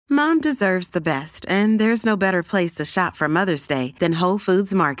Mom deserves the best, and there's no better place to shop for Mother's Day than Whole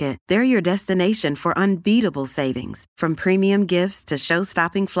Foods Market. They're your destination for unbeatable savings, from premium gifts to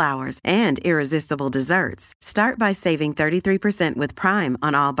show-stopping flowers and irresistible desserts. Start by saving 33% with Prime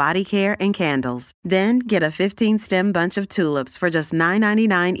on all body care and candles. Then get a 15-stem bunch of tulips for just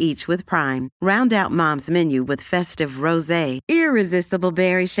 $9.99 each with Prime. Round out Mom's menu with festive rosé, irresistible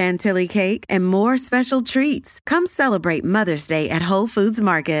berry chantilly cake, and more special treats. Come celebrate Mother's Day at Whole Foods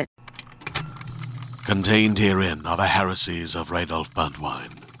Market. Contained herein are the heresies of Radolf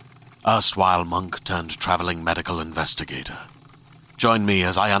Burntwine, erstwhile monk turned traveling medical investigator. Join me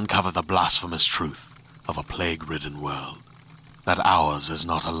as I uncover the blasphemous truth of a plague-ridden world, that ours is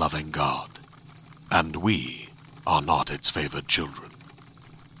not a loving God, and we are not its favored children.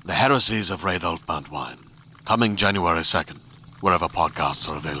 The heresies of Radolf Burntwine, coming January 2nd, wherever podcasts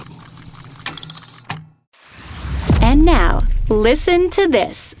are available. And now, listen to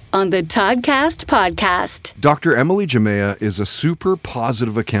this on the Toddcast podcast. Dr. Emily Jamea is a super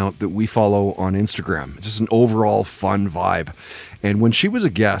positive account that we follow on Instagram. It's just an overall fun vibe. And when she was a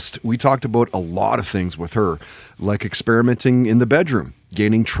guest, we talked about a lot of things with her, like experimenting in the bedroom,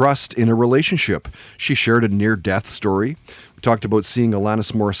 gaining trust in a relationship. She shared a near-death story. We talked about seeing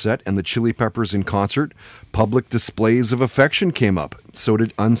Alanis Morissette and the Chili Peppers in concert. Public displays of affection came up. So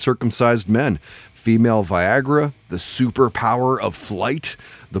did uncircumcised men. Female Viagra, the superpower of flight,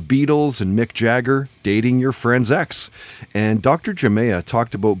 the Beatles and Mick Jagger, dating your friend's ex. And Dr. Jamea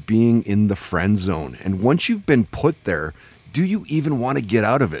talked about being in the friend zone. And once you've been put there, do you even want to get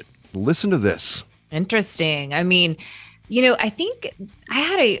out of it? Listen to this. Interesting. I mean, you know, I think I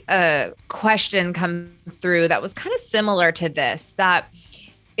had a question come through that was kind of similar to this, that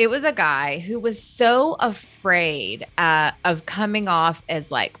it was a guy who was so afraid of coming off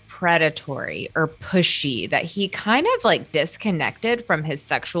as like predatory or pushy that he kind of like disconnected from his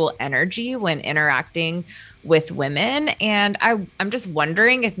sexual energy when interacting with women. And I'm just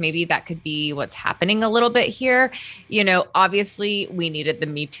wondering if maybe that could be what's happening a little bit here. You know, obviously we needed the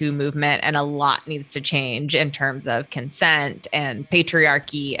Me Too movement and a lot needs to change in terms of consent and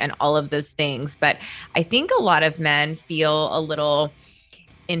patriarchy and all of those things. But I think a lot of men feel a little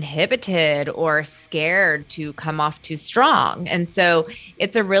inhibited or scared to come off too strong. And so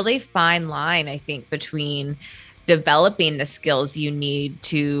it's a really fine line, I think, between developing the skills you need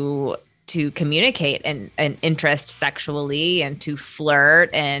to communicate an interest sexually and to flirt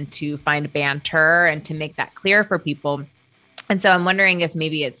and to find banter and to make that clear for people. And so I'm wondering if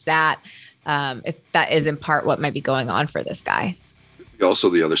maybe it's that, if that is in part what might be going on for this guy. Also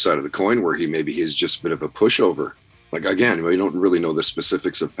the other side of the coin where he's just a bit of a pushover. Like, again, we don't really know the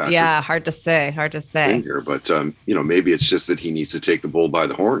specifics of Patrick. Yeah, hard to say. Here, but, maybe it's just that he needs to take the bull by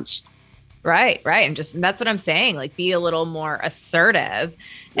the horns. Right. And that's what I'm saying. Like, be a little more assertive.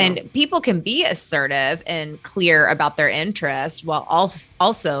 Yeah. And people can be assertive and clear about their interest while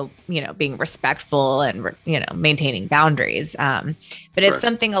also, being respectful and, maintaining boundaries. But it's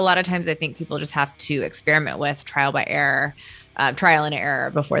something a lot of times I think people just have to experiment with trial and error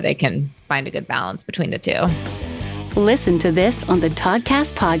before they can find a good balance between the two. Listen to This on the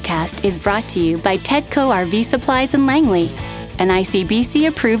Toddcast podcast is brought to you by Tedco RV Supplies in Langley, an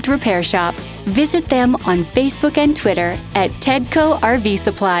ICBC-approved repair shop. Visit them on Facebook and Twitter at Tedco RV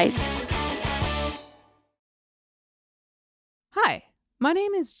Supplies. Hi, my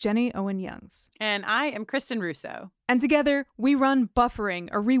name is Jenny Owen-Youngs. And I am Kristen Russo. And together, we run Buffering,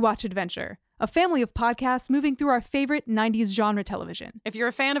 a Rewatch Adventure, a family of podcasts moving through our favorite 90s genre television. If you're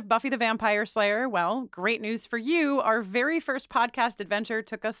a fan of Buffy the Vampire Slayer, well, great news for you. Our very first podcast adventure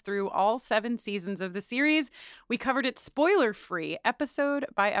took us through all 7 seasons of the series. We covered it spoiler-free, episode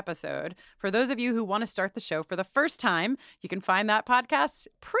by episode. For those of you who want to start the show for the first time, you can find that podcast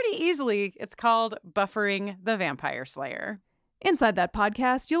pretty easily. It's called Buffering the Vampire Slayer. Inside that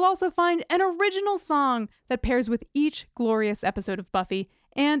podcast, you'll also find an original song that pairs with each glorious episode of Buffy,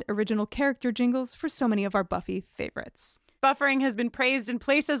 and original character jingles for so many of our Buffy favorites. Buffering has been praised in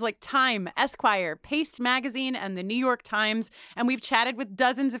places like Time, Esquire, Paste Magazine, and the New York Times, and we've chatted with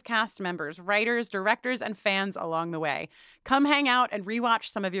dozens of cast members, writers, directors, and fans along the way. Come hang out and rewatch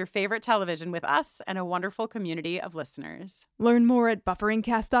some of your favorite television with us and a wonderful community of listeners. Learn more at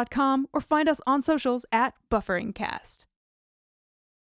bufferingcast.com or find us on socials at bufferingcast.